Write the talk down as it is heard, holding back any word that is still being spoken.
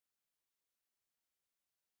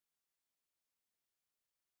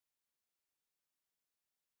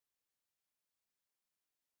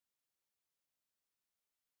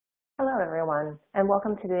Hello, everyone, and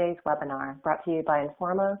welcome to today's webinar brought to you by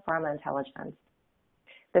Informa Pharma Intelligence.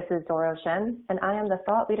 This is Doro Shen, and I am the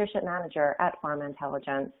Thought Leadership Manager at Pharma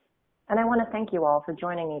Intelligence. And I want to thank you all for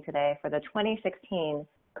joining me today for the 2016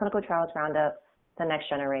 Clinical Trials Roundup, The Next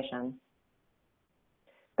Generation.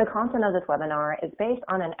 The content of this webinar is based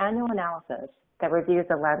on an annual analysis that reviews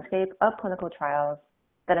the landscape of clinical trials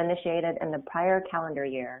that initiated in the prior calendar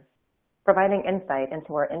year, providing insight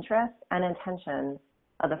into where interests and intentions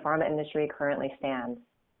of the pharma industry currently stand.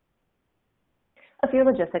 A few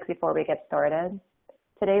logistics before we get started.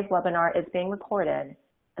 Today's webinar is being recorded,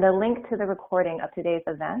 and a link to the recording of today's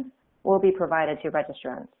event will be provided to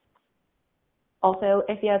registrants. Also,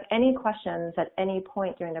 if you have any questions at any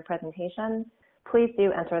point during the presentation, please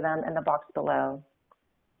do enter them in the box below.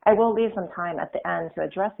 I will leave some time at the end to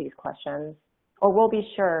address these questions, or we'll be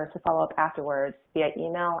sure to follow up afterwards via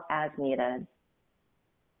email as needed.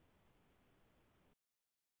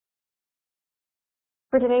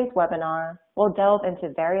 For today's webinar, we'll delve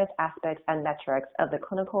into various aspects and metrics of the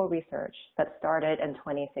clinical research that started in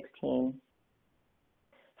 2016.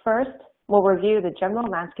 First, we'll review the general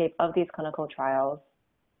landscape of these clinical trials,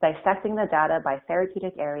 dissecting the data by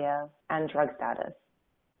therapeutic area and drug status,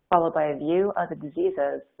 followed by a view of the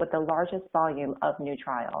diseases with the largest volume of new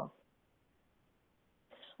trials.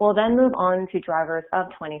 We'll then move on to drivers of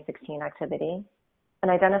 2016 activity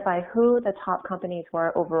and identify who the top companies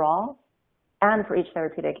were overall and for each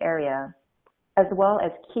therapeutic area, as well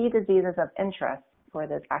as key diseases of interest for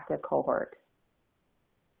this active cohort.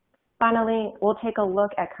 Finally, we'll take a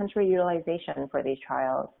look at country utilization for these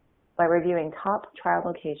trials by reviewing top trial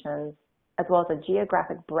locations, as well as a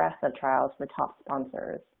geographic breadth of trials for top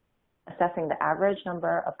sponsors, assessing the average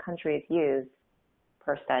number of countries used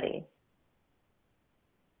per study.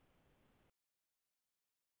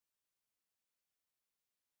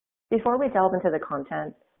 Before we delve into the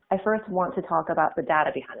content, I first want to talk about the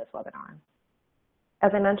data behind this webinar.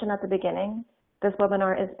 As I mentioned at the beginning, this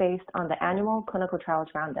webinar is based on the annual Clinical Trials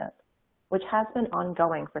Roundup, which has been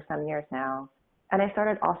ongoing for some years now, and I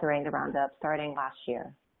started authoring the Roundup starting last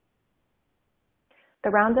year. The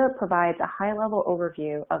Roundup provides a high-level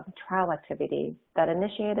overview of the trial activity that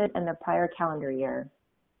initiated in the prior calendar year,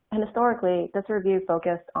 and historically, this review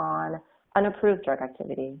focused on unapproved drug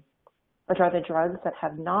activity, which are the drugs that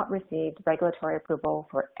have not received regulatory approval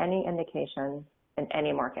for any indication in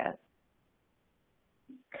any market.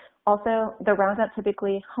 Also, the Roundup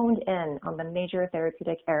typically honed in on the major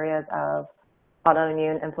therapeutic areas of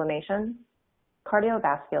autoimmune inflammation,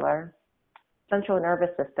 cardiovascular, central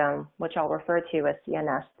nervous system, which I'll refer to as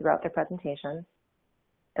CNS throughout the presentation,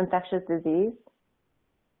 infectious disease,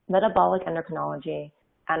 metabolic endocrinology,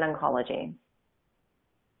 and oncology.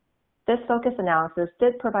 This focused analysis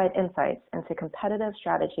did provide insights into competitive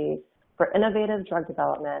strategies for innovative drug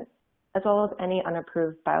development, as well as any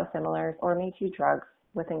unapproved biosimilars or me-too drugs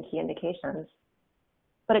within key indications,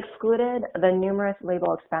 but excluded the numerous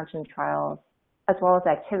label expansion trials, as well as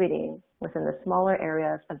activity within the smaller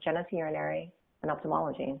areas of genitourinary and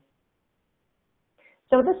ophthalmology.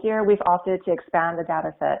 So this year, we've opted to expand the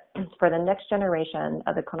data set for the next generation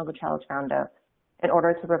of the Clinical Trials Roundup in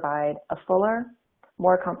order to provide a fuller,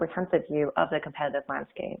 more comprehensive view of the competitive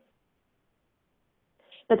landscape.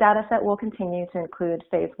 The data set will continue to include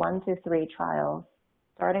phase 1 to 3 trials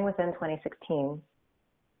starting within 2016,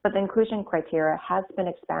 but the inclusion criteria has been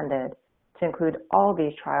expanded to include all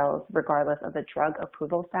these trials regardless of the drug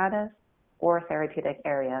approval status or therapeutic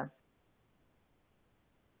area.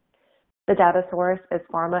 The data source is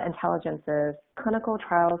Pharma Intelligence's Clinical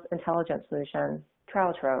Trials Intelligence Solution,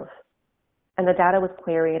 TrialTrove, and the data was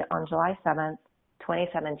queried on July 7th,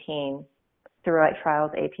 2017 through our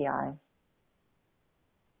Trials API.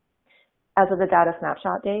 As of the data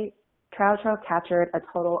snapshot date, TrialTrove captured a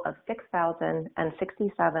total of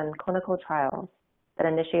 6,067 clinical trials that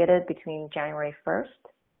initiated between January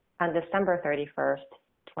 1st and December 31st,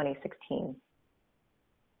 2016.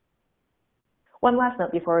 One last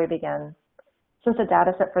note before we begin. Since the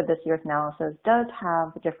data set for this year's analysis does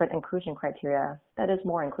have different inclusion criteria that is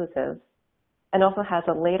more inclusive, and also has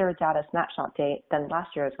a later data snapshot date than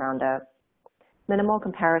last year's Roundup, minimal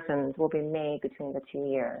comparisons will be made between the 2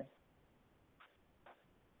 years.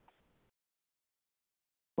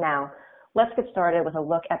 Now, let's get started with a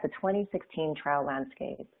look at the 2016 trial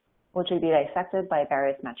landscape, which will be dissected by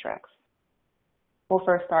various metrics. We'll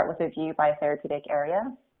first start with a view by therapeutic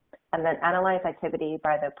area, and then analyze activity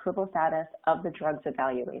by the approval status of the drugs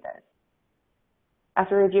evaluated.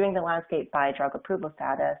 After reviewing the landscape by drug approval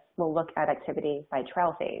status, we'll look at activity by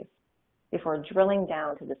trial phase before drilling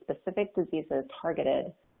down to the specific diseases targeted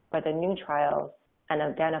by the new trials and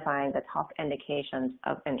identifying the top indications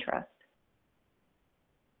of interest.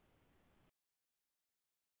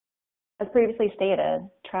 As previously stated,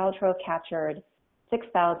 Trial Trove captured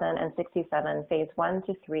 6,067 phase 1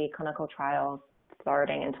 to 3 clinical trials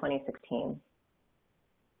starting in 2016.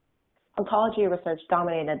 Oncology research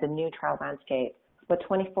dominated the new trial landscape with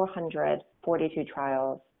 2,442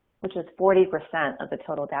 trials, which is 40% of the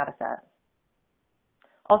total data set.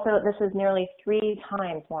 Also, this is nearly 3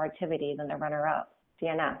 times more activity than the runner-up,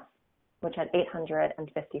 CNS, which had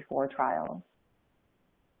 854 trials.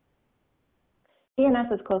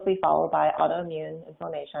 CNS is closely followed by autoimmune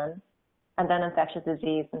inflammation, and then infectious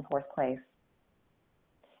disease in 4th place.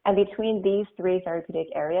 And between these 3 therapeutic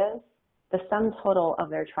areas, the sum total of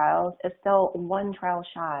their trials is still 1 trial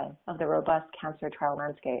shy of the robust cancer trial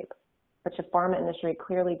landscape, which the pharma industry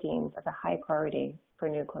clearly deems as a high priority for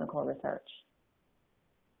new clinical research.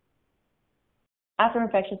 After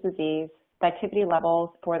infectious disease, the activity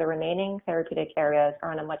levels for the remaining therapeutic areas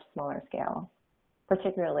are on a much smaller scale,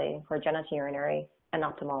 particularly for genitourinary and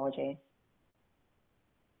ophthalmology.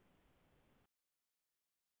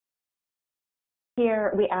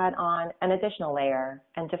 Here, we add on an additional layer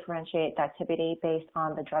and differentiate the activity based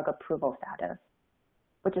on the drug approval status,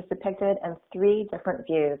 which is depicted in 3 different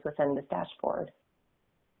views within this dashboard.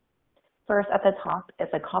 First, at the top is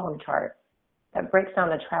a column chart that breaks down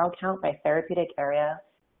the trial count by therapeutic area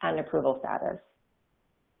and approval status,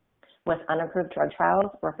 with unapproved drug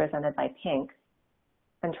trials represented by pink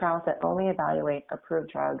and trials that only evaluate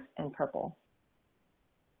approved drugs in purple.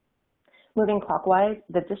 Moving clockwise,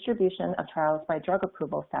 the distribution of trials by drug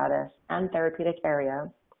approval status and therapeutic area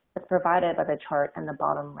is provided by the chart in the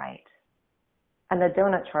bottom right. And the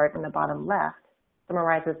donut chart in the bottom left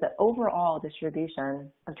summarizes the overall distribution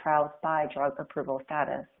of trials by drug approval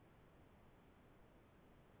status.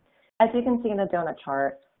 As you can see in the donut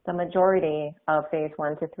chart, the majority of phase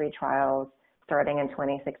 1 to 3 trials starting in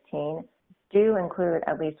 2016 do include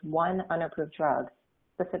at least 1 unapproved drug,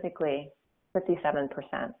 specifically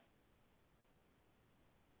 57%.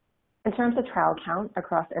 In terms of trial count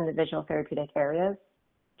across individual therapeutic areas,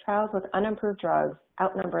 trials with unapproved drugs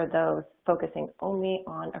outnumber those focusing only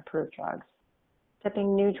on approved drugs,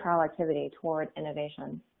 tipping new trial activity toward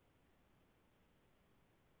innovation.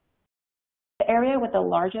 The area with the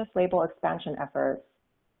largest label expansion efforts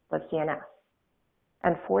was CNS,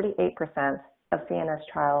 and 48% of CNS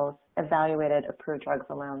trials evaluated approved drugs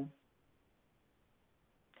alone.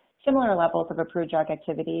 Similar levels of approved drug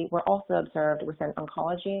activity were also observed within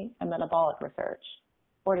oncology and metabolic research,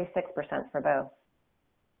 46% for both.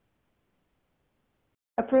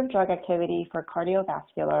 Approved drug activity for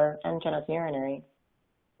cardiovascular and genitourinary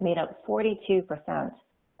made up 42%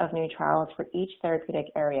 of new trials for each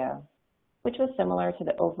therapeutic area, which was similar to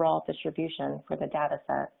the overall distribution for the data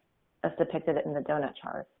set as depicted in the donut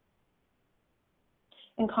chart.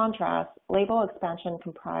 In contrast, label expansion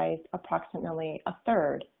comprised approximately a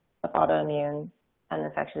third of autoimmune and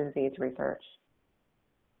infectious disease research.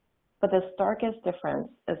 But the starkest difference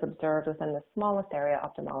is observed within the smallest area,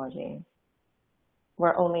 ophthalmology,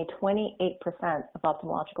 where only 28% of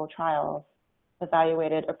ophthalmological trials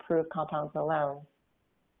evaluated approved compounds alone,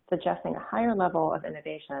 suggesting a higher level of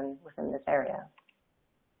innovation within this area.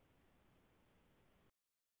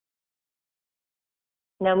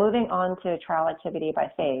 Now moving on to trial activity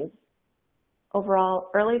by phase.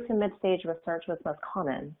 Overall, early to mid-stage research was most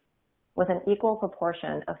common, with an equal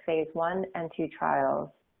proportion of phase 1 and 2 trials,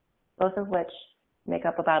 both of which make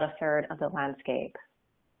up about a third of the landscape.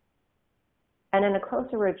 And in a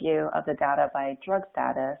closer review of the data by drug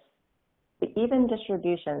status, the even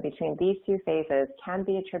distribution between these 2 phases can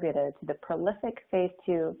be attributed to the prolific phase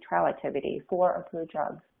 2 trial activity for approved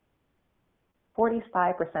drugs.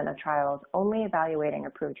 45% of trials only evaluating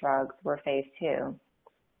approved drugs were phase 2,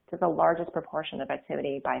 which is the largest proportion of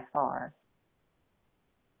activity by far.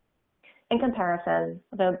 In comparison,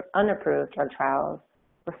 the unapproved drug trials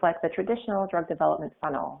reflect the traditional drug development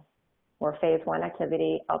funnel, where phase 1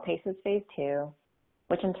 activity outpaces phase 2,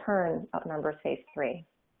 which in turn outnumbers phase 3.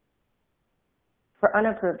 For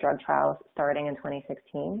unapproved drug trials starting in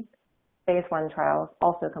 2016, phase 1 trials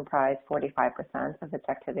also comprised 45% of its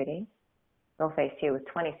activity, though phase 2 was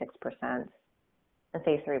 26%, and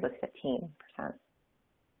phase 3 was 15%.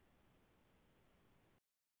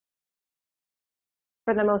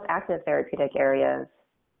 For the most active therapeutic areas,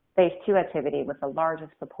 phase 2 activity was the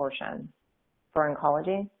largest proportion for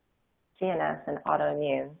oncology, CNS, and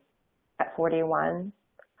autoimmune at 41,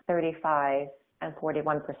 35, and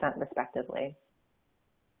 41% respectively.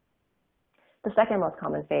 The second most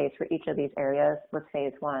common phase for each of these areas was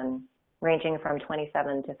phase 1, ranging from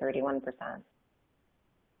 27 to 31%.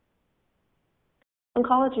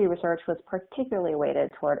 Oncology research was particularly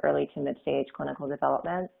weighted toward early to mid-stage clinical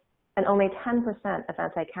development, and only 10% of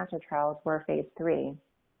anti-cancer trials were phase 3.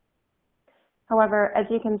 However, as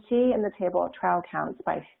you can see in the table of trial counts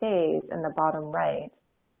by phase in the bottom right,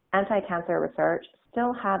 anti-cancer research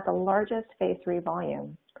still had the largest phase 3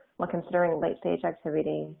 volume when considering late-stage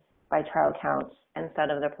activity by trial counts instead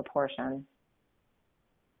of the proportion.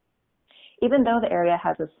 Even though the area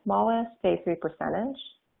has the smallest phase 3 percentage,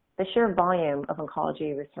 the sheer volume of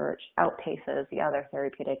oncology research outpaces the other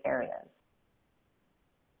therapeutic areas.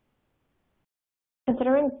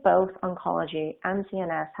 Considering both oncology and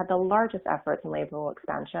CNS had the largest efforts in label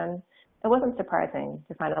expansion, it wasn't surprising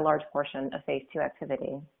to find a large portion of phase 2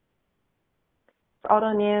 activity. For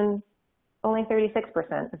autoimmune, only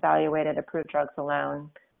 36% evaluated approved drugs alone,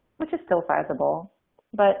 which is still sizable,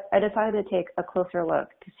 but I decided to take a closer look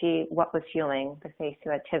to see what was fueling the phase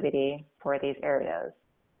 2 activity for these areas.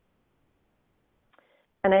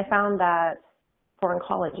 And I found that for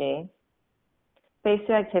oncology, phase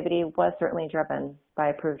 2 activity was certainly driven by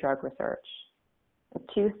approved drug research.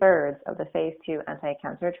 2/3 of the phase 2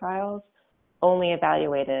 anti-cancer trials only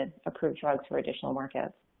evaluated approved drugs for additional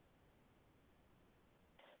markets.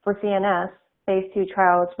 For CNS, phase 2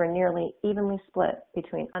 trials were nearly evenly split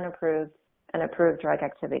between unapproved and approved drug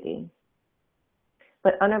activity.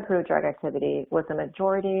 But unapproved drug activity was the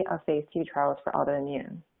majority of phase 2 trials for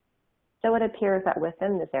autoimmune. So it appears that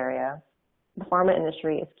within this area, the pharma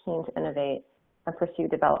industry is keen to innovate and pursue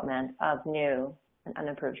development of new and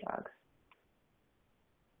unapproved drugs.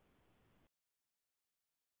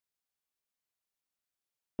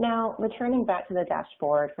 Now, returning back to the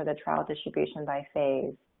dashboard for the trial distribution by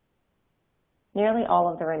phase, nearly all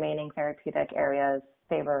of the remaining therapeutic areas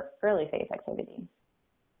favor early phase activity.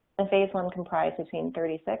 And phase 1 comprised between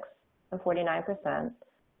 36 and 49%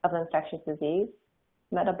 of infectious disease,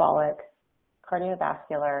 metabolic,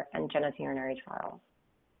 cardiovascular, and genitourinary trials.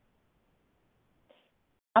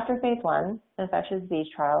 After phase 1, infectious disease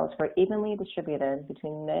trials were evenly distributed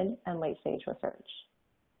between mid and late stage research,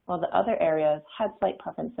 while the other areas had slight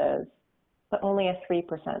preferences, but only a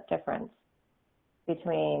 3% difference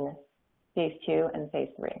between phase 2 and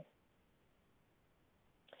phase 3.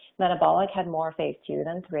 Metabolic had more phase 2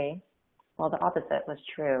 than 3, while the opposite was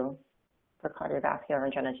true for cardiovascular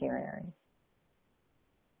and genitourinary.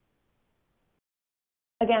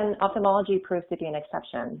 Again, ophthalmology proves to be an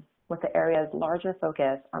exception, with the area's larger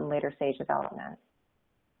focus on later stage development.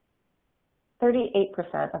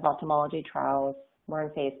 38% of ophthalmology trials were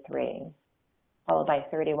in phase 3, followed by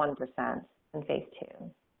 31% in phase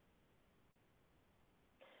 2.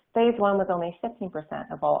 Phase 1 was only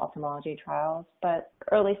 15% of all ophthalmology trials, but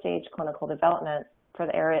early stage clinical development for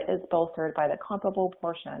the area is bolstered by the comparable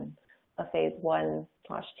portion of phase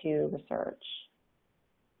 1/2 research.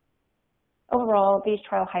 Overall, these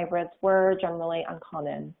trial hybrids were generally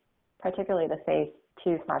uncommon, particularly the phase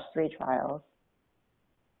 2/3 trials.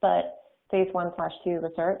 But phase 1/2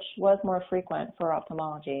 research was more frequent for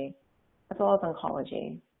ophthalmology, as well as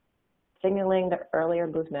oncology, signaling the earlier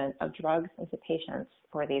movement of drugs into patients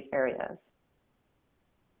for these areas.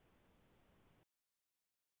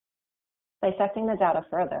 Dissecting the data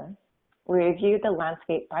further, we reviewed the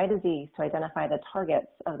landscape by disease to identify the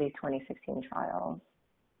targets of these 2016 trials.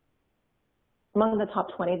 Among the top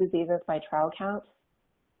 20 diseases by trial count,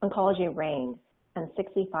 oncology reigned, and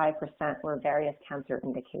 65% were various cancer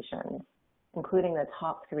indications, including the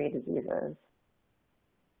top 3 diseases.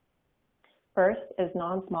 First is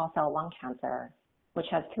non-small cell lung cancer, which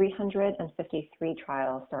has 353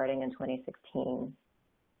 trials starting in 2016,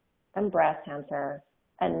 then breast cancer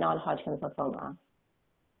and non-Hodgkin's lymphoma,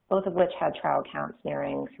 both of which had trial counts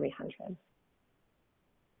nearing 300.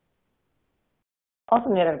 Also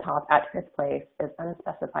near the top at 5th place is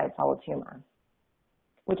unspecified solid tumor,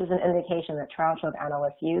 which is an indication that trial drug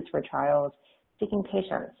analysts use for trials seeking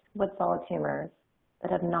patients with solid tumors that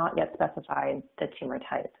have not yet specified the tumor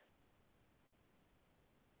type.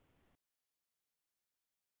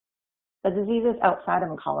 The diseases outside of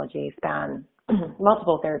oncology span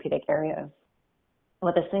multiple therapeutic areas,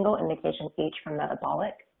 with a single indication each for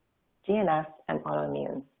metabolic, CNS, and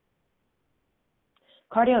autoimmune.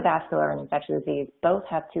 Cardiovascular and infectious disease both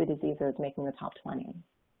have 2 diseases making the top 20.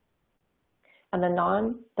 And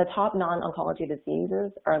the top non-oncology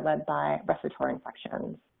diseases are led by respiratory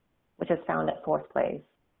infections, which is found at 4th place,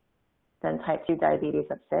 then type 2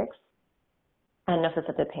 diabetes at 6th, and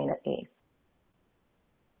nociceptive pain at 8th.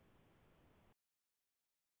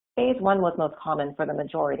 Phase 1 was most common for the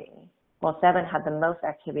majority, while 7 had the most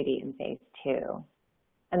activity in phase 2.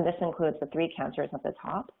 And this includes the 3 cancers at the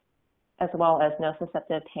top, as well as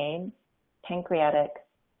nociceptive pain, pancreatic,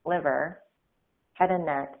 liver, head and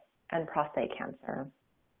neck, and prostate cancer.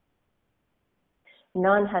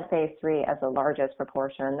 None had phase 3 as the largest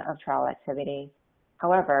proportion of trial activity.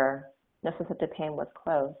 However, nociceptive pain was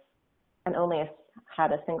close and only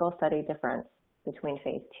had a single study difference between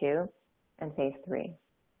phase 2 and phase 3.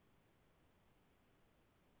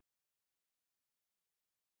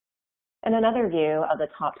 In another view of the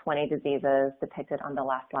top 20 diseases depicted on the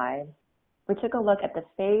last slide, we took a look at the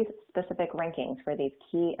phase-specific rankings for these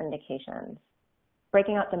key indications,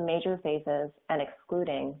 breaking out the major phases and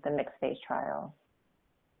excluding the mixed phase trials.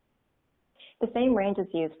 The same range is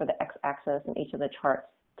used for the x-axis in each of the charts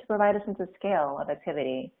to provide a sense of scale of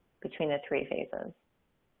activity between the three phases.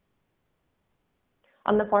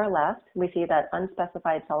 On the far left, we see that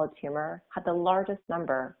unspecified solid tumor had the largest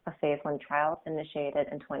number of phase 1 trials initiated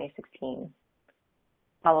in 2016,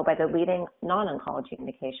 followed by the leading non-oncology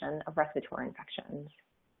indication of respiratory infections.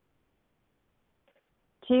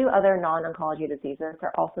 Two other non-oncology diseases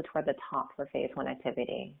are also toward the top for phase 1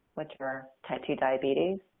 activity, which are type 2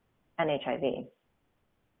 diabetes and HIV.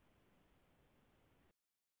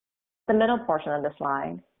 The middle portion of the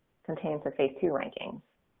slide contains the phase 2 rankings,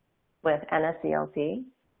 with NSCLC,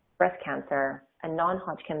 breast cancer, and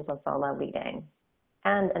non-Hodgkin's lymphoma leading,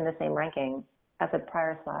 and in the same ranking as the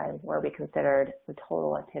prior slide where we considered the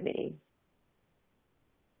total activity.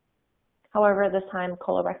 However, this time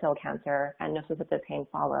colorectal cancer and nociceptive pain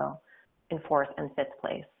follow in 4th and 5th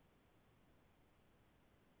place.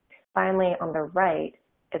 Finally, on the right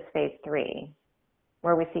is phase 3,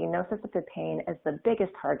 where we see nociceptive pain as the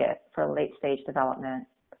biggest target for late-stage development,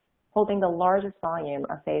 holding the largest volume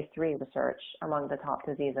of phase 3 research among the top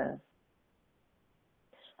diseases.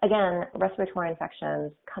 Again, respiratory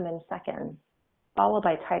infections come in second, followed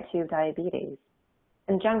by type 2 diabetes.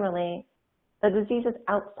 And generally, the diseases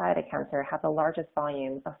outside of cancer have the largest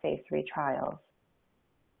volume of phase 3 trials,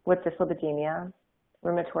 with dyslipidemia,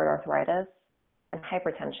 rheumatoid arthritis, and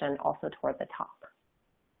hypertension also toward the top.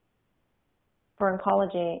 For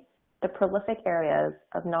oncology, the prolific areas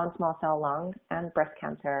of non-small cell lung and breast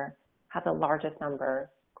cancer have the largest number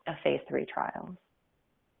of phase 3 trials.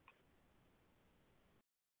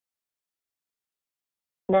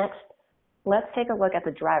 Next, let's take a look at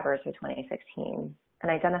the drivers for 2016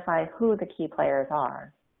 and identify who the key players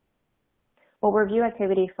are. We'll review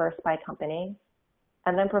activity first by company,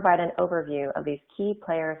 and then provide an overview of these key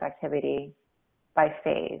players' activity by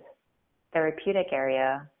phase, therapeutic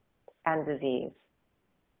area, and disease.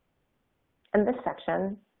 In this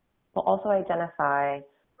section, we'll also identify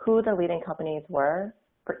who the leading companies were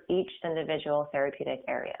for each individual therapeutic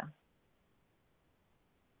area.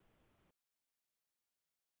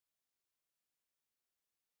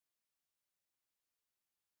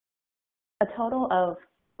 A total of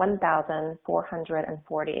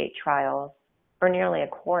 1,448 trials, or nearly a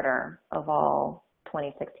quarter of all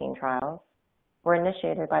 2016 trials, were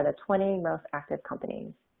initiated by the 20 most active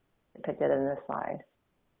companies depicted in this slide.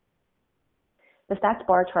 The stacked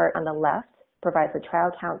bar chart on the left provides the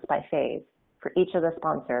trial counts by phase for each of the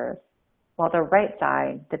sponsors, while the right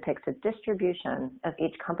side depicts a distribution of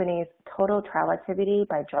each company's total trial activity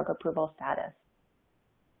by drug approval status.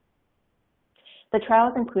 The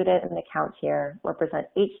trials included in the count here represent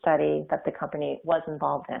each study that the company was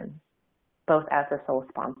involved in, both as the sole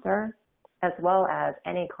sponsor, as well as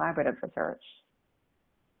any collaborative research.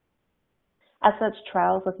 As such,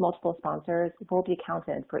 trials with multiple sponsors will be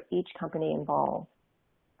counted for each company involved,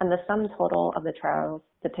 and the sum total of the trials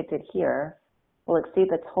depicted here will exceed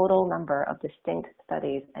the total number of distinct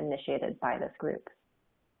studies initiated by this group.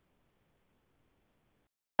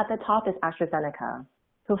 At the top is AstraZeneca,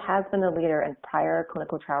 who has been the leader in prior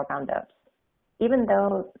clinical trial roundups, even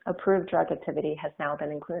though approved drug activity has now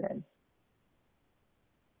been included.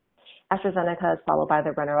 AstraZeneca is followed by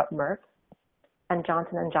the runner-up Merck, and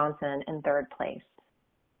Johnson & Johnson in 3rd place.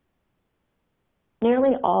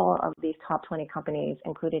 Nearly all of these top 20 companies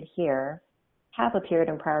included here have appeared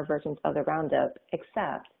in prior versions of the Roundup,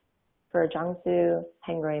 except for Jiangsu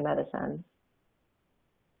Hengrui Medicine.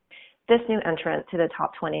 This new entrant to the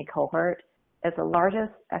top 20 cohort is the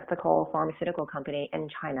largest ethical pharmaceutical company in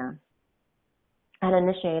China and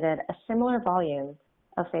initiated a similar volume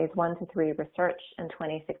of phase 1 to 3 research in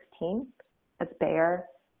 2016 as Bayer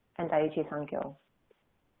and Daiichi Sankyo.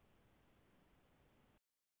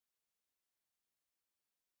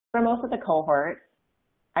 For most of the cohort,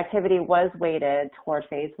 activity was weighted toward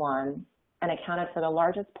phase 1 and accounted for the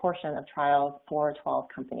largest portion of trials for 12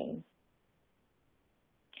 companies.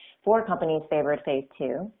 4 companies favored phase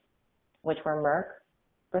 2, which were Merck,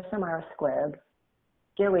 Bristol Myers Squibb,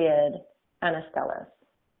 Gilead, and Astellas.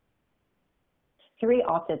 3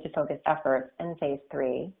 opted to focus efforts in phase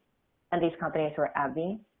 3, and these companies were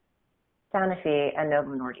AbbVie, Sanofi, and Novo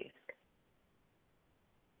Nordisk.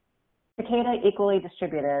 Takeda equally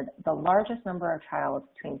distributed the largest number of trials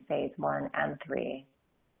between phase 1 and 3.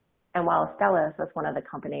 And while Astellas was one of the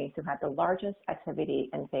companies who had the largest activity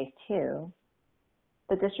in phase 2,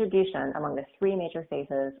 the distribution among the 3 major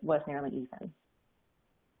phases was nearly even.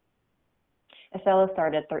 Astellas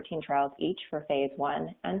started 13 trials each for phase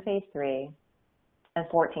 1 and phase 3, and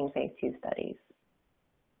 14 phase 2 studies.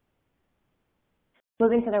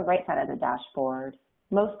 Moving to the right side of the dashboard,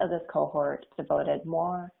 most of this cohort devoted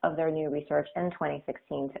more of their new research in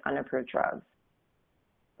 2016 to unapproved drugs.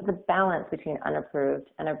 But the balance between unapproved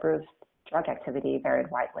and approved drug activity varied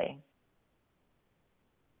widely.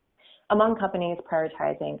 Among companies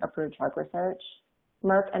prioritizing approved drug research,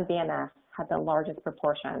 Merck and BMS had the largest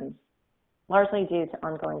proportions, largely due to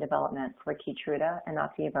ongoing development for Keytruda and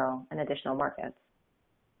Opdivo in additional markets.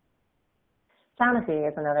 Sanofi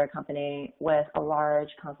is another company with a large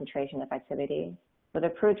concentration of activity, with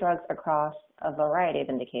approved drugs across a variety of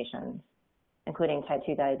indications, including type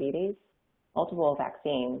 2 diabetes, multiple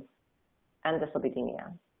vaccines, and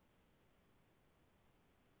dyslipidemia.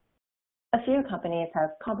 A few companies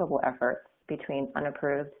have comparable efforts between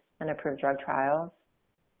unapproved and approved drug trials,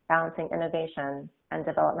 balancing innovation and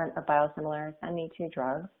development of biosimilars and me-too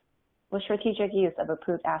drugs with strategic use of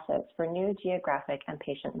approved assets for new geographic and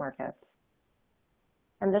patient markets.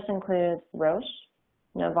 And this includes Roche,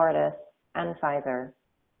 Novartis, and Pfizer.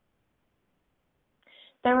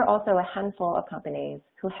 There were also a handful of companies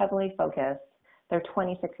who heavily focused their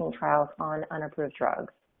 2016 trials on unapproved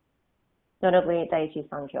drugs, notably Daiichi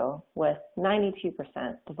Sankyo, with 92%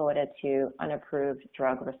 devoted to unapproved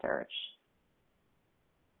drug research.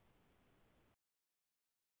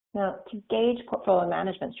 Now, to gauge portfolio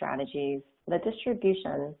management strategies, the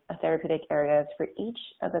distribution of therapeutic areas for each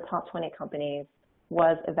of the top 20 companies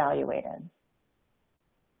was evaluated.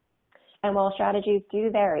 And while strategies do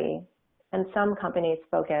vary, and some companies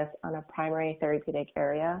focus on a primary therapeutic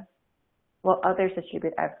area, while others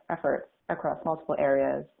distribute efforts across multiple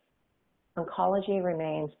areas, oncology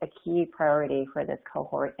remains a key priority for this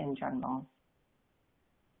cohort in general.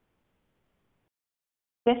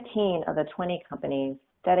 15 of the 20 companies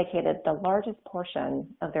dedicated the largest portion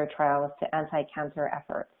of their trials to anti-cancer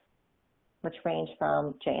efforts, which range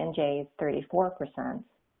from J&J's 34%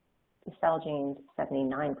 to Celgene's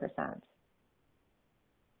 79%.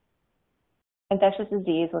 Infectious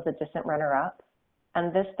disease was a distant runner-up,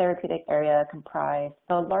 and this therapeutic area comprised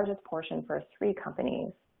the largest portion for 3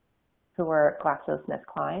 companies, who were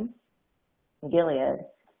GlaxoSmithKline, Gilead,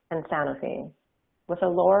 and Sanofi, with a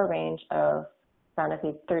lower range of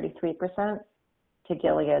Sanofi's 33% to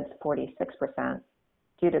Gilead's 46%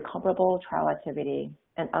 due to comparable trial activity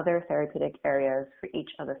and other therapeutic areas for each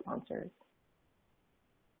of the sponsors.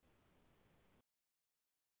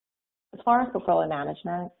 As far as portfolio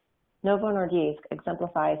management, Novo Nordisk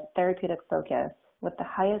exemplifies therapeutic focus with the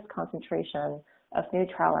highest concentration of new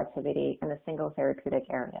trial activity in a single therapeutic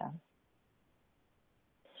area.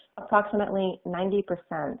 Approximately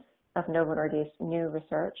 90% of Novo Nordisk's new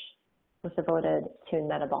research was devoted to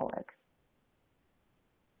metabolic.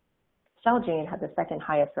 Celgene had the second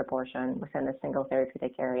highest proportion within a single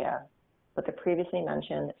therapeutic area, with the previously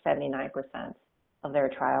mentioned 79% of their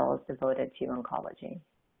trials devoted to oncology.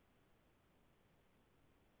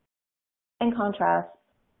 In contrast,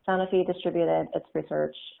 Sanofi distributed its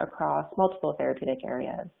research across multiple therapeutic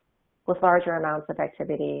areas, with larger amounts of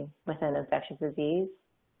activity within infectious disease,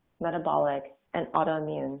 metabolic, and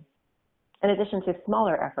autoimmune, in addition to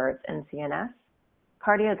smaller efforts in CNS,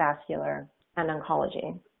 cardiovascular, and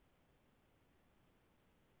oncology.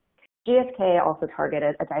 GSK also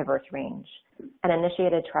targeted a diverse range and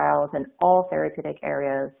initiated trials in all therapeutic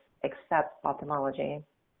areas except ophthalmology.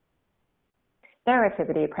 Their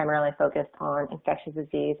activity primarily focused on infectious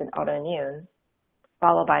disease and autoimmune,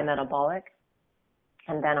 followed by metabolic,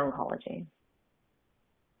 and then oncology.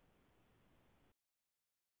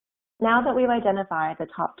 Now that we've identified the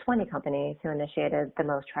top 20 companies who initiated the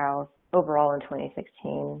most trials overall in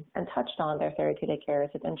 2016 and touched on their therapeutic areas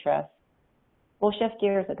of interest, we'll shift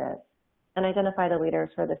gears a bit and identify the leaders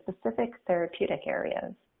for the specific therapeutic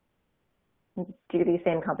areas. Do these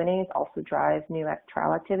same companies also drive new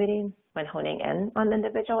trial activity when honing in on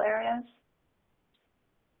individual areas?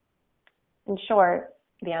 In short,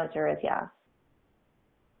 the answer is yes.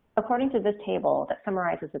 According to this table that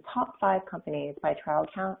summarizes the top 5 companies by trial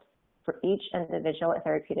count for each individual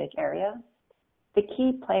therapeutic area, the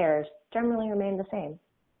key players generally remain the same,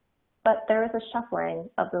 but there is a shuffling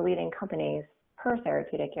of the leading companies per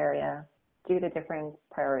therapeutic area due to differing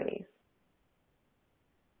priorities.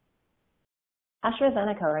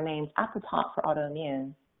 AstraZeneca remains at the top for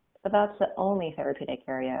autoimmune, but that's the only therapeutic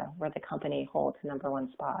area where the company holds the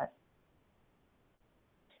 #1 spot.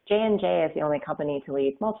 J&J is the only company to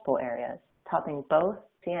lead multiple areas, topping both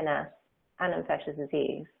CNS and infectious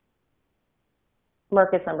disease.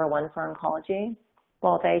 Merck is #1 for oncology,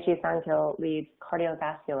 while Daiichi Sankyo leads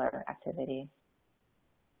cardiovascular activity.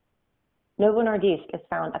 Novo Nordisk is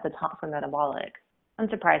found at the top for metabolic,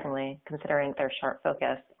 unsurprisingly, considering their sharp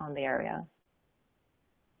focus on the area.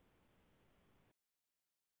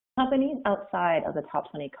 Companies outside of the top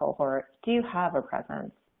 20 cohort do have a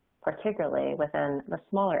presence, particularly within the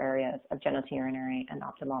smaller areas of genitourinary and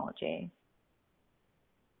ophthalmology.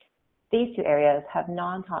 These two areas have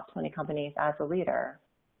non-top 20 companies as a leader,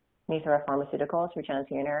 Mithra Pharmaceuticals for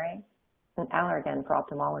genitourinary and Allergan for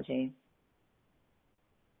ophthalmology.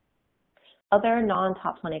 Other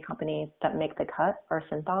non-top 20 companies that make the cut are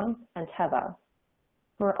Synthon and Teva,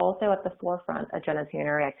 who are also at the forefront of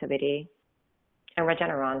genitourinary activity, and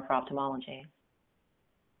Regeneron for ophthalmology.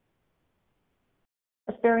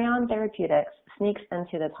 Esperion Therapeutics sneaks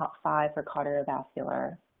into the top 5 for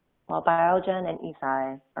cardiovascular, while Biogen and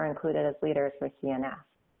Eisai are included as leaders for CNS.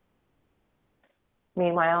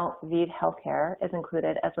 Meanwhile, ViiV Healthcare is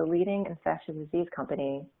included as a leading infectious disease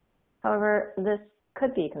company. However, this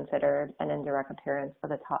could be considered an indirect appearance of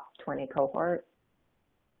the top 20 cohort.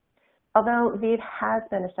 Although ViiV has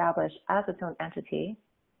been established as its own entity,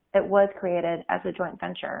 it was created as a joint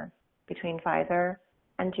venture between Pfizer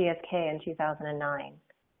and GSK in 2009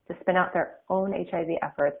 to spin out their own HIV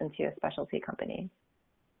efforts into a specialty company,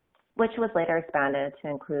 which was later expanded to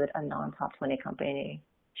include a non-top 20 company,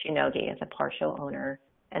 Shionogi, as a partial owner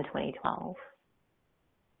in 2012.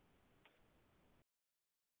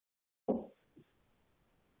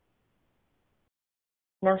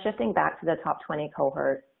 Now shifting back to the top 20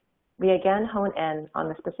 cohort, we again hone in on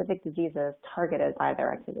the specific diseases targeted by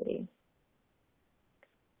their activity.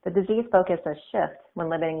 The disease focus does shift when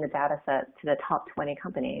limiting the data set to the top 20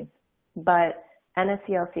 companies, but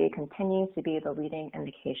NSCLC continues to be the leading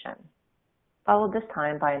indication, followed this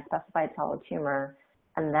time by unspecified solid tumor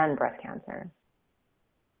and then breast cancer.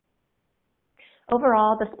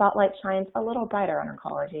 Overall, the spotlight shines a little brighter on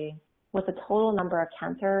oncology, with the total number of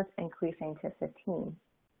cancers increasing to 15.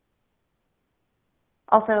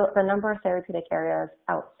 Also, the number of therapeutic areas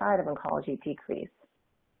outside of oncology decreased,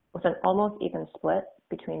 with an almost even split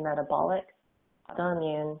between metabolic,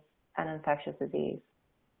 autoimmune, and infectious disease.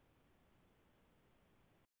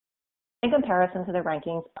 In comparison to the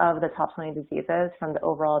rankings of the top 20 diseases from the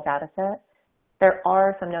overall data set, there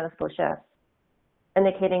are some noticeable shifts,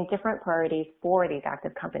 indicating different priorities for these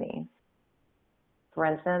active companies. For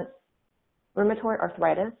instance, rheumatoid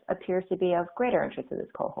arthritis appears to be of greater interest to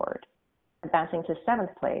this cohort, advancing to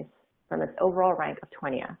 7th place from its overall rank of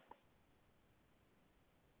 20th.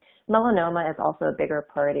 Melanoma is also a bigger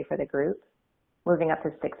priority for the group, moving up to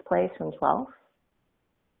 6th place from 12th.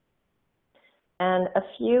 And a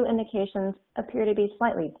few indications appear to be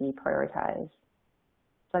slightly deprioritized,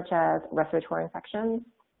 such as respiratory infections,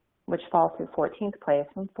 which fall to 14th place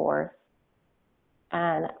from 4th,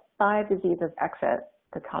 and 5 diseases exit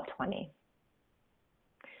the top 20.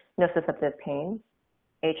 Nociceptive pain,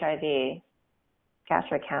 HIV,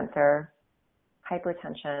 gastric cancer,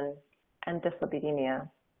 hypertension, and dyslipidemia.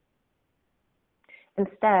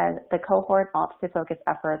 Instead, the cohort opts to focus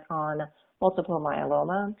efforts on multiple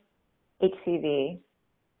myeloma, HCV,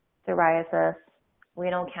 psoriasis,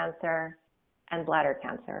 renal cancer, and bladder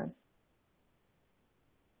cancer.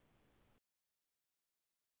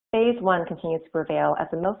 Phase 1 continues to prevail as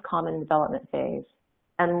the most common development phase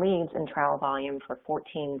and leads in trial volume for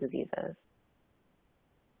 14 diseases.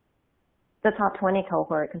 The top 20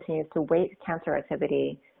 cohort continues to weight cancer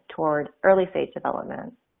activity toward early stage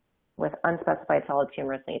development, with unspecified solid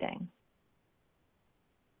tumors leading.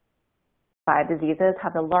 5 diseases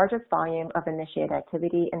have the largest volume of initiated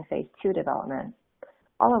activity in phase 2 development,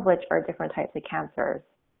 all of which are different types of cancers.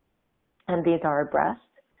 And these are breast,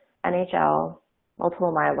 NHL,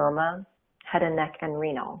 multiple myeloma, head and neck, and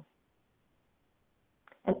renal.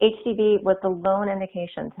 And HCV was the lone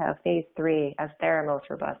indication to have phase 3 as their most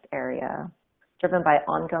robust area, driven by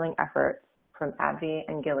ongoing efforts from AbbVie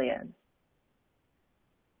and Gilead.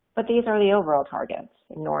 But these are the overall targets,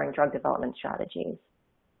 ignoring drug development strategies.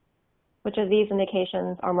 Which of these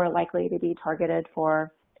indications are more likely to be targeted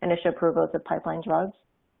for initial approvals of pipeline drugs?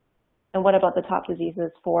 And what about the top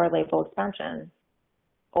diseases for label expansion?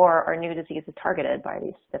 Or are new diseases targeted by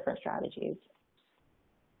these different strategies?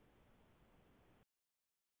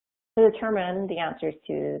 To determine the answers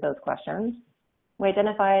to those questions, we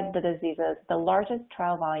identified the diseases with the largest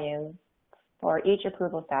trial volume for each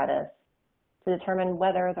approval status to determine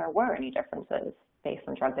whether there were any differences based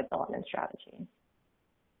on drug development strategy.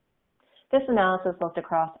 This analysis looked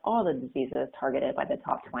across all the diseases targeted by the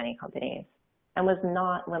top 20 companies and was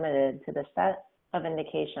not limited to the set of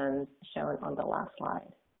indications shown on the last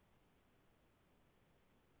slide.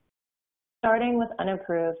 Starting with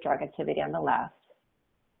unapproved drug activity on the left,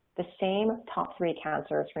 the same top 3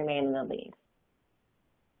 cancers remain in the lead.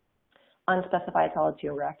 Unspecified solid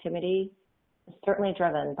tumor activity is certainly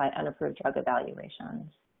driven by unapproved drug evaluations,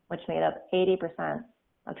 which made up 80%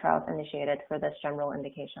 of trials initiated for this general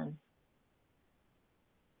indication.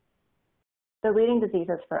 The leading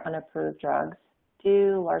diseases for unapproved drugs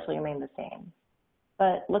do largely remain the same,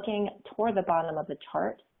 but looking toward the bottom of the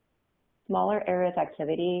chart, smaller areas of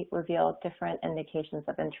activity reveal different indications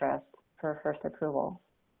of interest for first approval.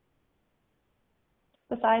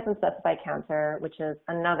 Besides unspecified cancer, which is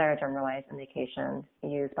another generalized indication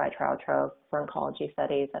used by TrialTrove for oncology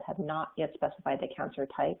studies that have not yet specified the cancer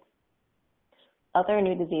type, other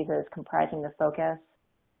new diseases comprising the focus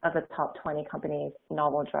of the top 20 companies'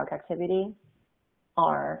 novel drug activity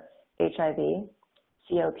are HIV,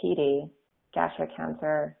 COPD, gastric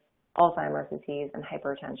cancer, Alzheimer's disease, and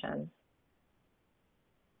hypertension.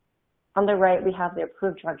 On the right, we have the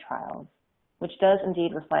approved drug trials, which does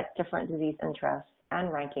indeed reflect different disease interests and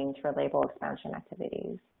rankings for label expansion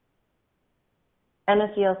activities.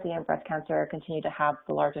 NSCLC and breast cancer continue to have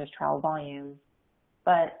the largest trial volume,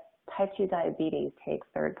 but type 2 diabetes takes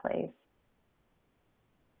third place.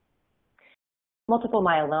 Multiple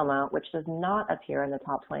myeloma, which does not appear in the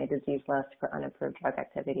top 20 disease list for unapproved drug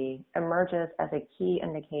activity, emerges as a key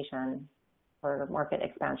indication for market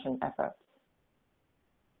expansion efforts.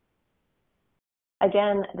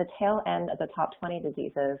 Again, the tail end of the top 20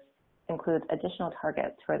 diseases includes additional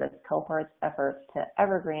targets for this cohort's efforts to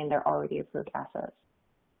evergreen their already approved assets.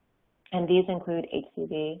 And these include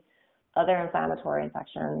HCV, other inflammatory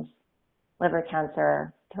infections, liver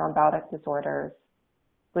cancer, thrombotic disorders,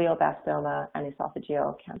 glioblastoma, and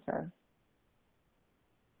esophageal cancer.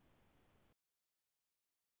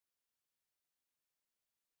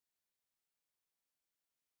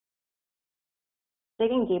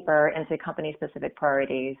 Digging deeper into company-specific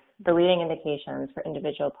priorities, the leading indications for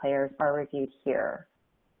individual players are reviewed here,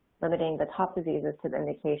 limiting the top diseases to the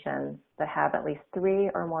indications that have at least 3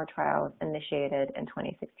 or more trials initiated in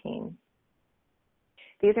 2016.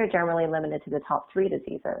 These are generally limited to the top 3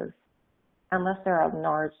 diseases, unless there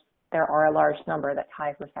are a large number that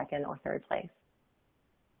tie for second or third place.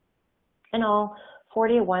 In all,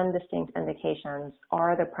 41 distinct indications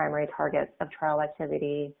are the primary targets of trial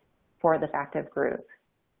activity for this active group.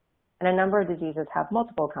 And a number of diseases have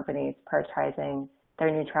multiple companies prioritizing their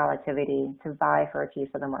new trial activity to vie for a piece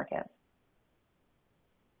of the market.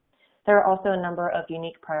 There are also a number of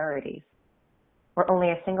unique priorities, where only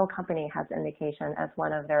a single company has indication as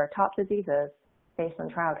one of their top diseases based on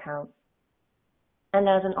trial count. And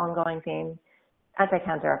as an ongoing theme,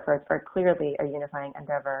 anti-cancer efforts are clearly a unifying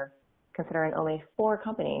endeavor, considering only 4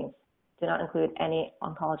 companies do not include any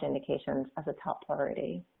oncology indications as a top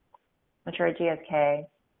priority, which are GSK,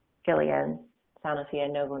 Gilead, Sanofi,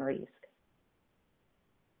 and Novo Nordisk.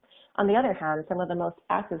 On the other hand, some of the most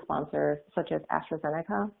active sponsors, such as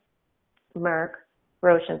AstraZeneca, Merck,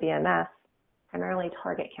 Roche, and BMS, primarily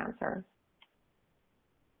target cancer.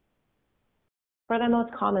 For the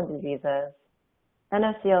most common diseases,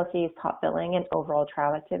 NSCLC's top billing and overall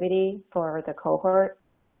trial activity for the cohort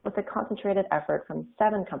was a concentrated effort from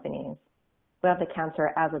 7 companies who have the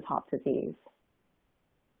cancer as a top disease.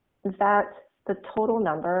 In fact, the total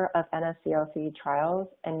number of NSCLC trials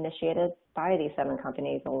initiated by these 7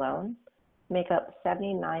 companies alone make up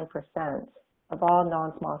 79% of all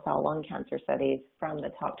non-small cell lung cancer studies from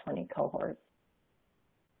the top 20 cohorts.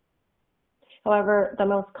 However, the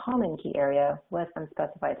most common key area was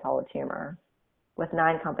unspecified solid tumor, with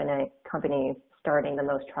 9 companies starting the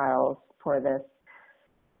most trials for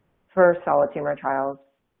solid tumor trials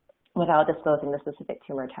without disclosing the specific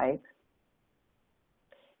tumor type.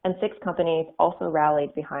 And 6 companies also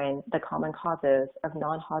rallied behind the common causes of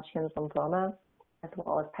non-Hodgkin's lymphoma, as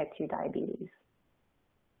well as type 2 diabetes.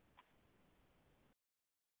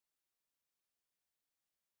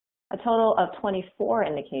 A total of 24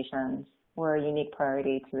 indications were a unique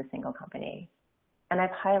priority to a single company, and I've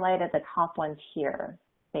highlighted the top ones here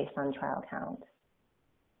based on trial count.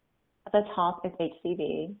 At the top is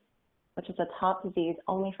HCV, which is a top disease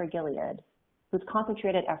only for Gilead, whose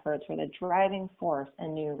concentrated efforts were the driving force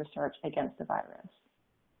in new research against the virus.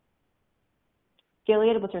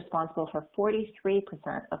 Gilead was responsible for 43%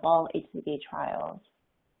 of all HCV trials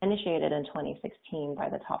initiated in 2016 by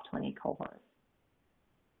the top 20 cohort.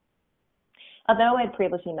 Although I had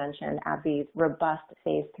previously mentioned AbbVie's robust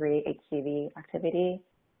phase 3 HCV activity,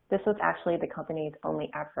 this was actually the company's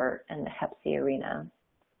only effort in the Hep C arena,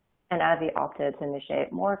 and AbbVie opted to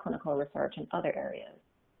initiate more clinical research in other areas,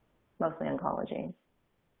 mostly oncology.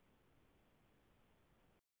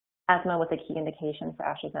 Asthma was a key indication for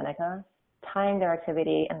AstraZeneca, tying their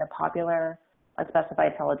activity in the popular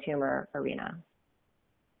unspecified solid tumor arena.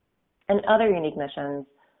 And other unique missions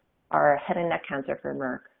are head and neck cancer for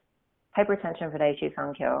Merck, hypertension for Daiichi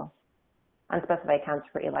Sankyo, unspecified cancer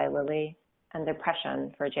for Eli Lilly, and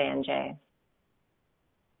depression for J&J.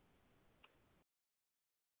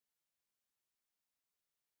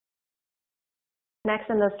 Next,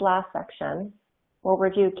 in this last section, we'll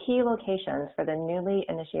review key locations for the newly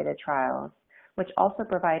initiated trials, which also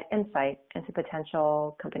provide insight into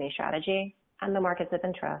potential company strategy and the markets of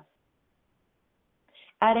interest.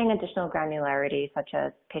 Adding additional granularity, such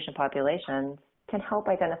as patient populations, can help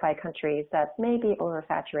identify countries that may be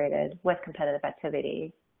oversaturated with competitive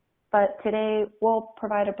activity. But today, we'll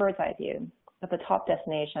provide a bird's eye view of the top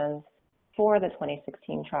destinations for the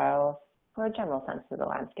 2016 trials for a general sense of the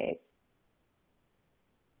landscape.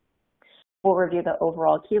 We'll review the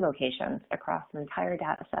overall key locations across the entire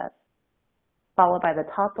data set, followed by the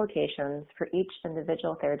top locations for each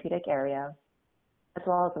individual therapeutic area, as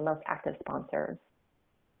well as the most active sponsors.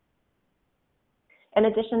 In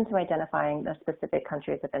addition to identifying the specific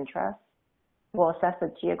countries of interest, we'll assess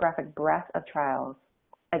the geographic breadth of trials,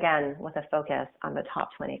 again with a focus on the top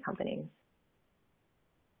 20 companies.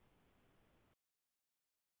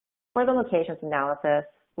 For the locations analysis,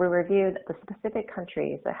 we reviewed the specific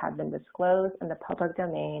countries that have been disclosed in the public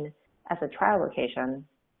domain as a trial location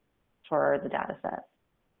for the dataset.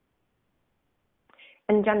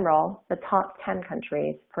 In general, the top 10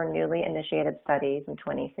 countries for newly initiated studies in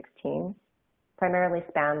 2016 primarily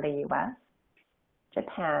span the US,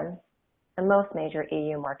 Japan, and most major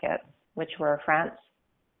EU markets, which were France,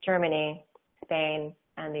 Germany, Spain,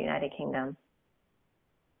 and the United Kingdom.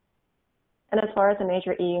 And as far as the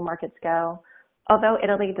major EU markets go, although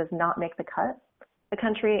Italy does not make the cut, the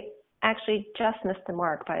country actually just missed the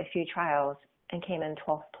mark by a few trials and came in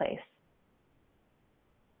 12th place.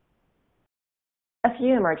 A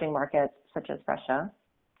few emerging markets, such as Russia,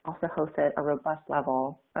 also hosted a robust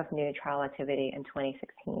level of new trial activity in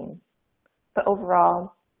 2016. But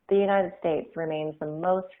overall, the United States remains the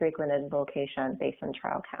most frequented location based on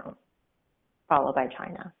trial count, followed by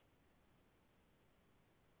China.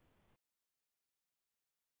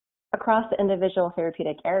 Across the individual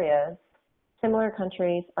therapeutic areas, similar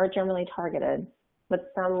countries are generally targeted with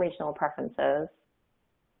some regional preferences,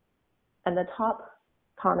 and the top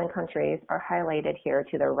common countries are highlighted here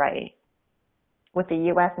to the right, with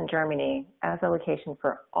the US and Germany as a location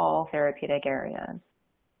for all therapeutic areas.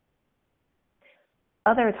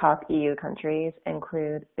 Other top EU countries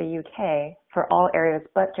include the UK for all areas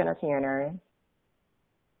but genitourinary,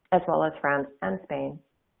 as well as France and Spain.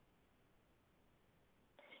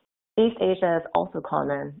 East Asia is also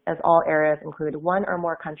common, as all areas include one or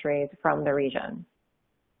more countries from the region.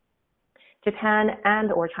 Japan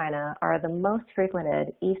and or China are the most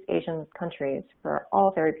frequented East Asian countries for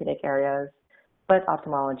all therapeutic areas, but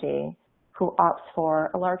ophthalmology, who opts for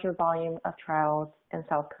a larger volume of trials in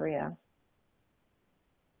South Korea.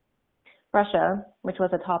 Russia, which was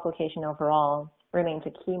a top location overall, remains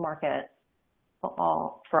a key market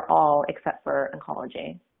for all except for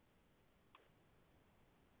oncology.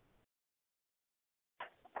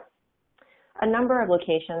 A number of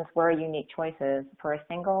locations were unique choices for a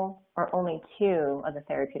single or only two of the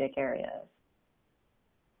therapeutic areas.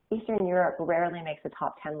 Eastern Europe rarely makes the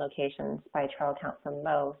top 10 locations by trial count for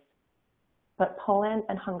most, but Poland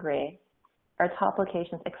and Hungary are top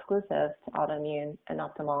locations exclusive to autoimmune and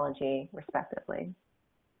ophthalmology, respectively.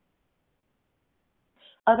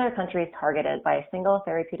 Other countries targeted by a single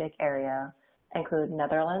therapeutic area include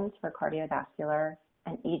Netherlands for cardiovascular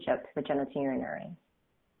and Egypt for genitourinary.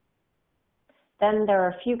 Then there are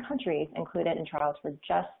a few countries included in trials for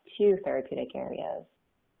just two therapeutic areas: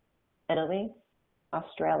 Italy,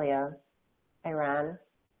 Australia, Iran,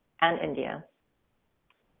 and India.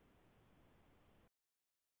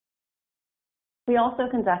 We also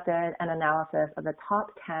conducted an analysis of the top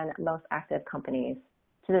 10 most active companies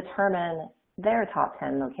to determine their top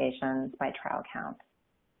 10 locations by trial count,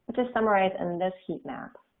 which is summarized in this heat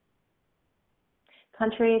map.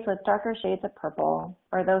 Countries with darker shades of purple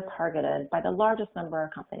are those targeted by the largest number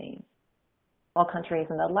of companies, while countries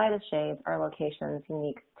in the lightest shades are locations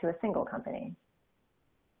unique to a single company.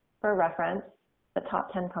 For reference, the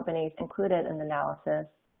top 10 companies included in the analysis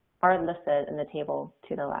are listed in the table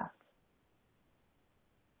to the left.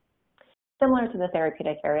 Similar to the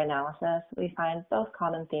therapeutic area analysis, we find both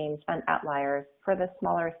common themes and outliers for the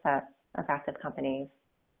smaller set of active companies,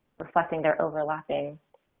 reflecting their overlapping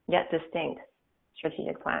yet distinct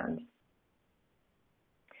strategic plans.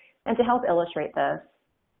 And to help illustrate this,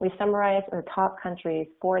 we summarize the top countries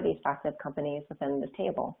for these active companies within this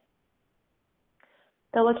table.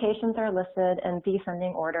 The locations are listed in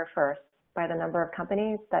descending order first by the number of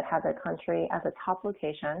companies that have a country as a top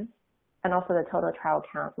location, and also the total trial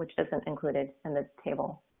count, which isn't included in the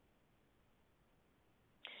table.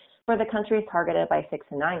 For the countries targeted by 6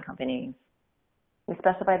 to 9 companies, we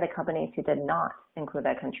specify the companies who did not include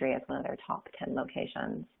that country as one of their top 10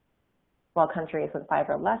 locations, while countries with 5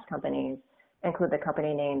 or less companies include the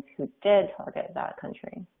company names who did target that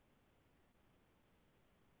country.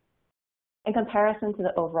 In comparison to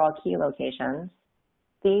the overall key locations,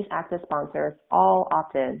 these active sponsors all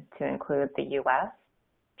opted to include the US,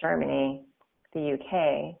 Germany, the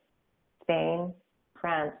UK, Spain,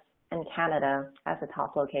 France, and Canada as a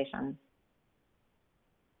top location.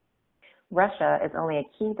 Russia is only a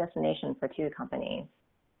key destination for 2 companies,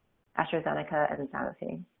 AstraZeneca and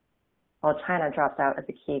Sanofi, while China drops out as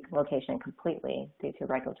a key location completely due to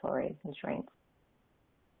regulatory constraints.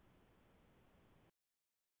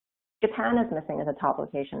 Japan is missing as a top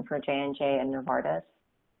location for J&J and Novartis,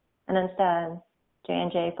 and instead,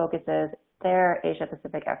 J&J focuses their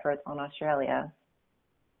Asia-Pacific efforts on Australia,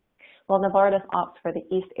 while Novartis opts for the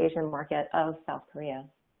East Asian market of South Korea.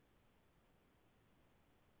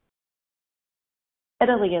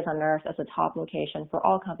 Italy is unearthed as a top location for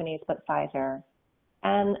all companies but Pfizer,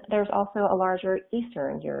 and there's also a larger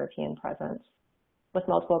Eastern European presence, with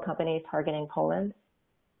multiple companies targeting Poland,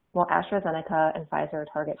 while AstraZeneca and Pfizer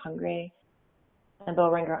target Hungary, and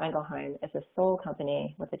Boehringer Ingelheim is the sole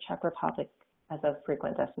company with the Czech Republic as a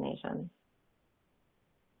frequent destination.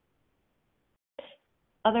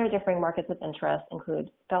 Other differing markets of interest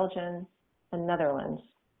include Belgium and Netherlands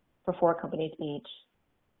for 4 companies each,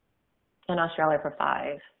 and Australia for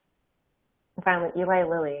 5. And finally, Eli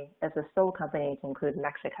Lilly is the sole company to include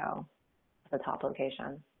Mexico as a top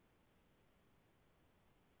location.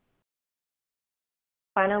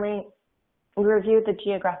 Finally, we reviewed the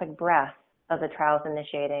geographic breadth of the trials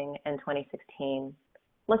initiating in 2016,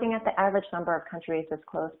 looking at the average number of countries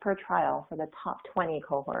disclosed per trial for the top 20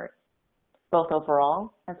 cohorts, both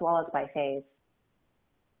overall as well as by phase.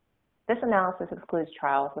 This analysis excludes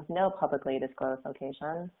trials with no publicly disclosed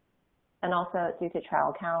locations, and also due to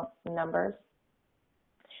trial count numbers.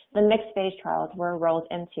 The mixed phase trials were rolled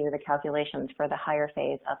into the calculations for the higher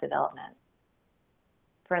phase of development.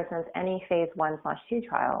 For instance, any phase 1/2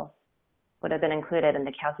 trials would have been included in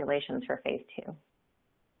the calculations for phase 2.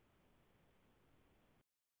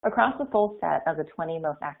 Across the full set of the 20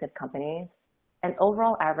 most active companies, an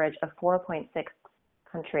overall average of 4.6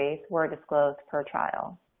 countries were disclosed per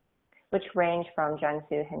trial, which range from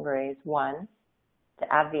Jiangsu Hengrui's 1 to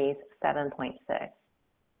AbbVie's 7.6.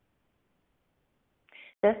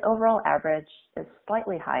 This overall average is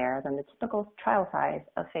slightly higher than the typical trial size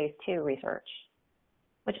of phase 2 research,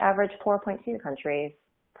 which averaged 4.2 countries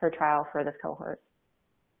per trial for this cohort.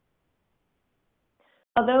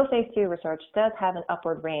 Although phase 2 research does have an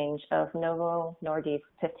upward range of Novo Nordisk's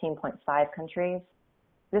 15.5 countries,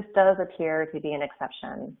 this does appear to be an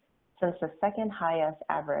exception, since the second highest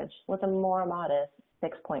average was a more modest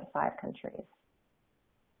 6.5 countries.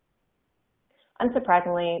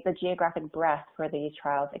 Unsurprisingly, the geographic breadth for these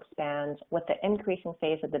trials expands with the increasing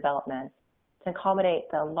phase of development to accommodate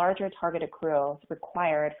the larger target accruals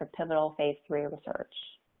required for pivotal phase 3 research.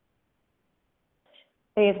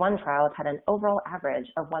 Phase 1 trials had an overall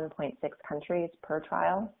average of 1.6 countries per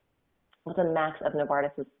trial, with a max of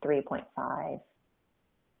Novartis' 3.5,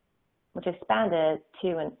 which expanded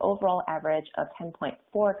to an overall average of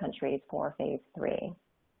 10.4 countries for phase 3.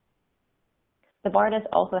 Novartis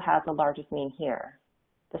also has the largest mean here,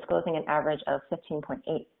 disclosing an average of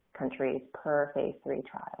 15.8 countries per phase 3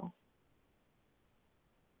 trial.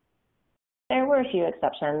 There were a few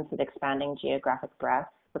exceptions to the expanding geographic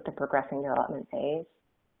breadth with the progressing development phase.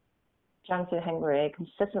 Jiangsu Hengrui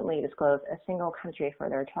consistently disclosed a single country for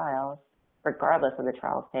their trials, regardless of the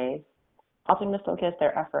trial phase, opting to focus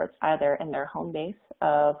their efforts either in their home base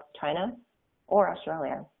of China or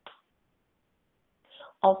Australia.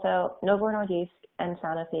 Also, Novo Nordisk and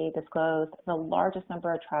Sanofi disclosed the largest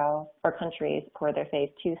number of trials or countries for their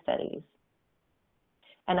phase 2 studies.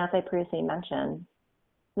 And as I previously mentioned,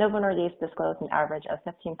 Novo Nordisk disclosed an average of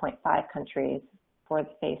 15.5 countries for the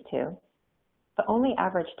phase 2, but only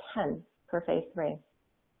averaged 10 for phase 3.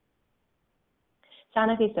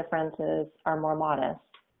 Sanofi's differences are more modest,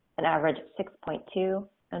 an average 6.2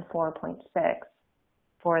 and 4.6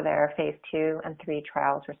 for their phase 2 and 3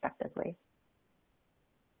 trials, respectively.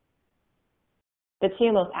 The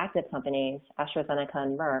two most active companies, AstraZeneca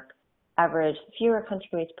and Merck, averaged fewer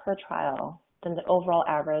countries per trial than the overall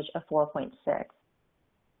average of 4.6.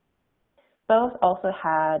 Both also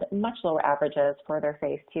had much lower averages for their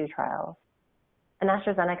phase 2 trials, and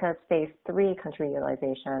AstraZeneca's phase 3 country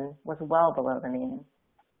utilization was well below the mean,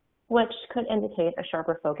 which could indicate a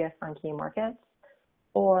sharper focus on key markets,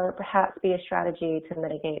 or perhaps be a strategy to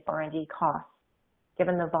mitigate R&D costs,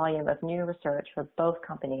 given the volume of new research for both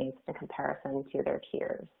companies in comparison to their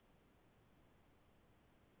peers.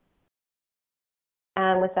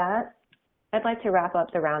 And with that, I'd like to wrap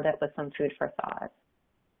up the roundup with some food for thought.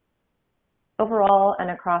 Overall,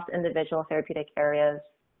 and across individual therapeutic areas,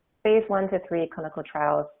 phase 1 to 3 clinical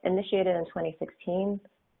trials initiated in 2016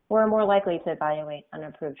 were more likely to evaluate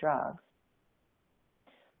unapproved drugs.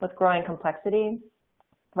 With growing complexity,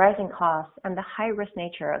 rising costs, and the high-risk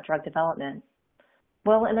nature of drug development,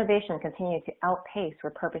 will innovation continue to outpace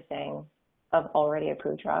repurposing of already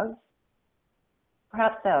approved drugs?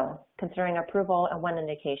 Perhaps so, considering approval in one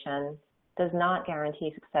indication does not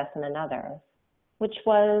guarantee success in another, which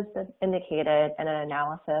was indicated in an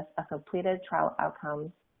analysis of completed trial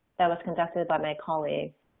outcomes that was conducted by my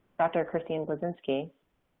colleague, Dr. Christine Blazinski,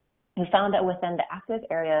 who found that within the active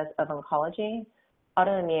areas of oncology,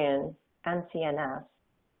 autoimmune, and CNS,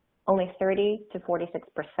 only 30 to 46%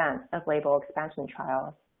 of label expansion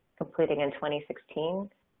trials completing in 2016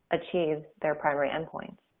 achieved their primary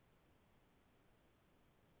endpoints.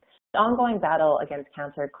 The ongoing battle against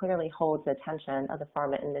cancer clearly holds the attention of the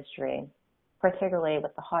pharma industry, particularly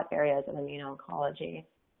with the hot areas of immuno-oncology.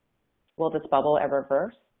 Will this bubble ever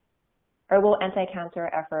burst? Or will anti-cancer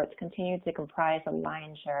efforts continue to comprise the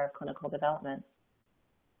lion's share of clinical development?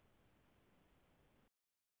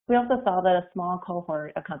 We also saw that a small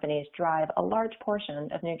cohort of companies drive a large portion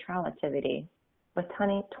of new trial activity, with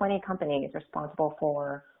 20 companies responsible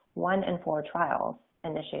for 1 in 4 trials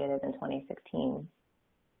initiated in 2016.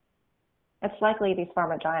 It's likely these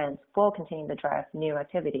pharma giants will continue to drive new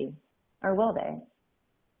activity, or will they?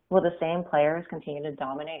 Will the same players continue to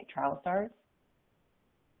dominate trial starts?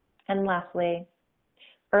 And lastly,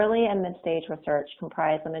 early and mid-stage research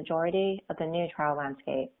comprise the majority of the new trial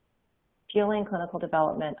landscape, fueling clinical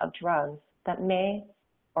development of drugs that may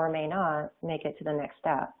or may not make it to the next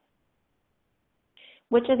step.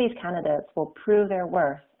 Which of these candidates will prove their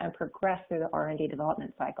worth and progress through the R&D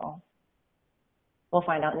development cycle? We'll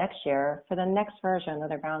find out next year for the next version of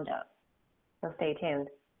the Roundup, so stay tuned.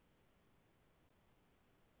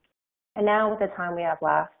 And now, with the time we have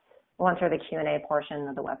left, we'll enter the Q&A portion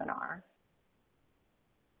of the webinar.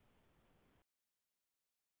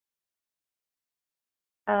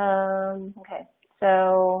 Okay,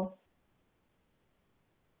 so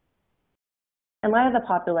in light of the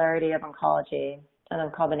popularity of oncology and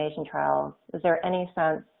of combination trials, is there any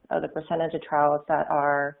sense of the percentage of trials that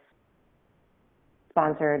are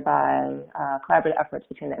sponsored by collaborative efforts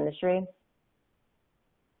between the industry?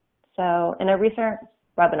 So in a recent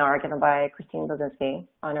webinar given by Christine Blazinski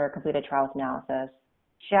on her completed trials analysis,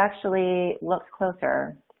 she actually looked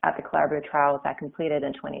closer at the collaborative trials that completed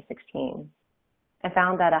in 2016 and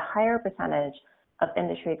found that a higher percentage of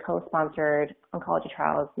industry co-sponsored oncology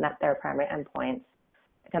trials met their primary endpoints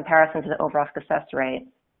in comparison to the overall success rate.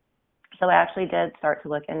 So I actually did start to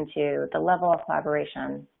look into the level of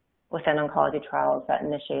collaboration within oncology trials that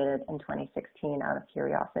initiated in 2016 out of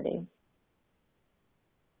curiosity.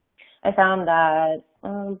 I found that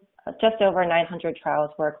just over 900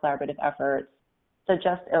 trials were collaborative efforts, so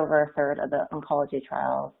just over a third of the oncology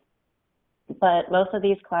trials. But most of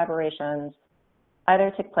these collaborations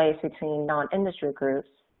either took place between non-industry groups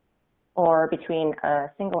or between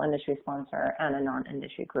a single industry sponsor and a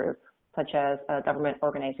non-industry group, such as a government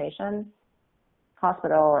organization,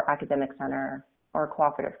 hospital or academic center, or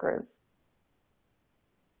cooperative group.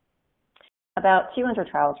 About 200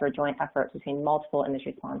 trials were joint efforts between multiple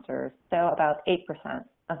industry sponsors, so about 8%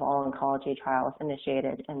 of all oncology trials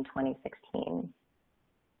initiated in 2016.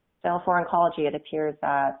 So for oncology, it appears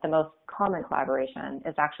that the most common collaboration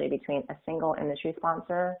is actually between a single industry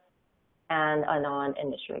sponsor and a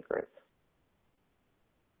non-industry group.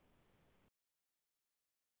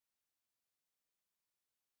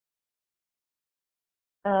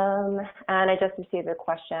 And I just received a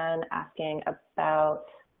question asking about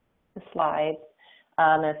the slides,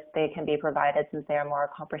 if they can be provided since they are more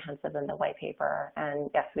comprehensive than the white paper.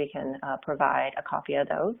 And yes, we can provide a copy of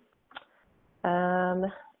those.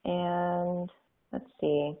 And let's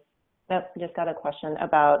see, yep, just got a question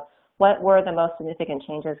about what were the most significant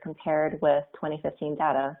changes compared with 2015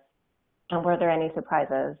 data, and were there any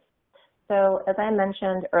surprises? So as I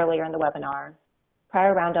mentioned earlier in the webinar,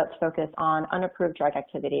 prior roundups focused on unapproved drug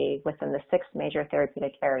activity within the 6 major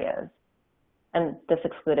therapeutic areas, and this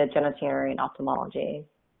excluded genitourinary and ophthalmology.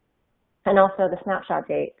 And also the snapshot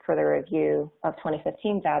date for the review of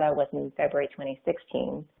 2015 data was in February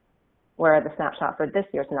 2016, where the snapshot for this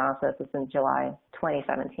year's analysis is in July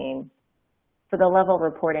 2017. So the level of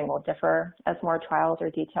reporting will differ as more trials or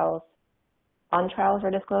details on trials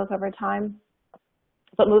are disclosed over time.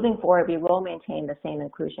 But moving forward, we will maintain the same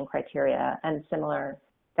inclusion criteria and similar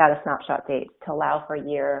data snapshot dates to allow for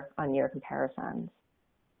year-on-year comparisons.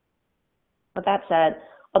 With that said,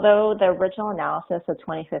 although the original analysis of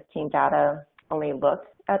 2015 data only looked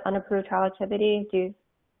at unapproved trial activity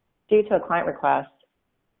due to a client request,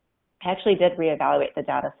 I actually did reevaluate the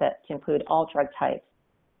data set to include all drug types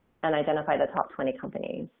and identify the top 20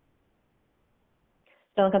 companies.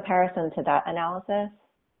 So in comparison to that analysis,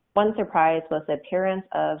 one surprise was the appearance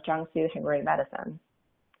of Jiangsu Hengrui Medicine,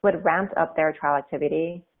 who had ramped up their trial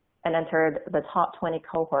activity and entered the top 20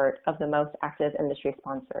 cohort of the most active industry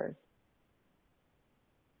sponsors.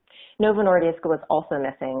 Novo Nordisk was also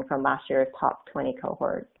missing from last year's top 20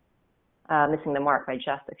 cohort, missing the mark by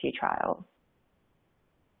just a few trials.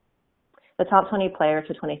 The top 20 players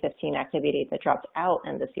for 2015 activity that dropped out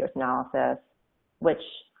in this year's analysis, which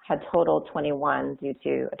had totaled 21 due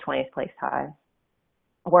to a 20th place tie,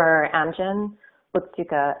 were Amgen,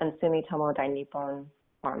 Otsuka, and Sumitomo Dainippon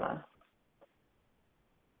Pharma.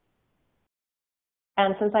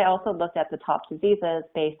 And since I also looked at the top diseases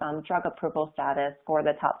based on drug approval status for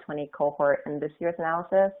the top 20 cohort in this year's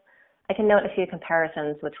analysis, I can note a few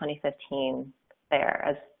comparisons with 2015 there,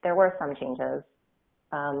 as there were some changes.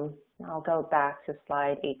 I'll go back to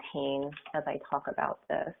slide 18 as I talk about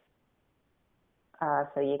this,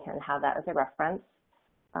 so you can have that as a reference.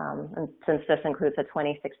 And since this includes a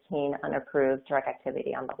 2016 unapproved drug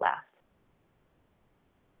activity on the left.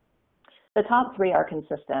 The top 3 are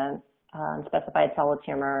consistent, specified solid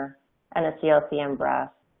tumor, NSCLC, and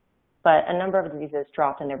breast, but a number of diseases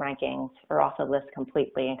dropped in the rankings or off the list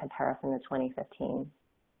completely in comparison to 2015.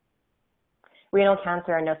 Renal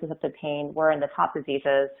cancer and nociceptive pain were in the top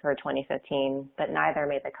diseases for 2015, but neither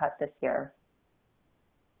made the cut this year.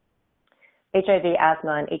 HIV,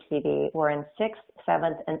 asthma, and HCV were in 6th,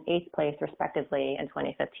 7th, and 8th place respectively in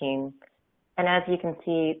 2015. And as you can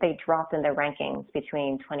see, they dropped in the rankings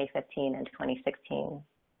between 2015 and 2016,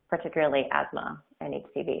 particularly asthma and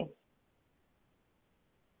HCV.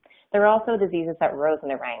 There are also diseases that rose in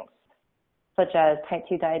the ranks, such as type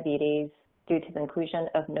 2 diabetes, due to the inclusion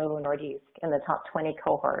of Novo Nordisk in the top 20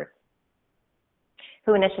 cohort,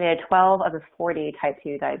 who initiated 12 of the 40 type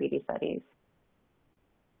 2 diabetes studies.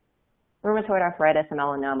 Rheumatoid arthritis and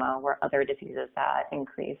melanoma were other diseases that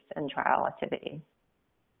increased in trial activity.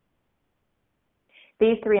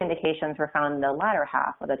 These 3 indications were found in the latter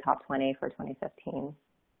half of the top 20 for 2015.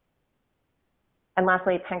 And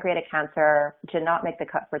lastly, pancreatic cancer did not make the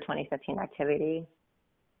cut for 2015 activity,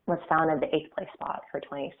 was found in the 8th place spot for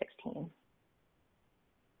 2016.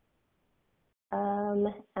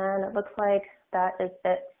 And it looks like that is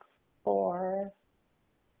it for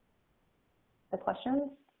the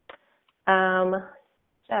questions.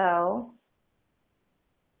 So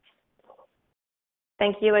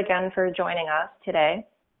thank you again for joining us today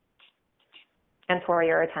and for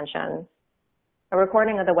your attention. A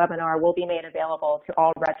recording of the webinar will be made available to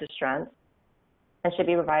all registrants and should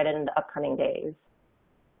be provided in the upcoming days.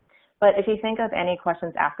 But if you think of any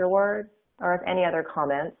questions afterward or have any other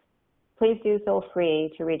comments, please do feel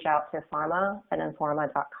free to reach out to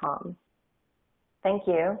pharma@informa.com. Thank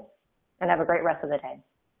you, and have a great rest of the day.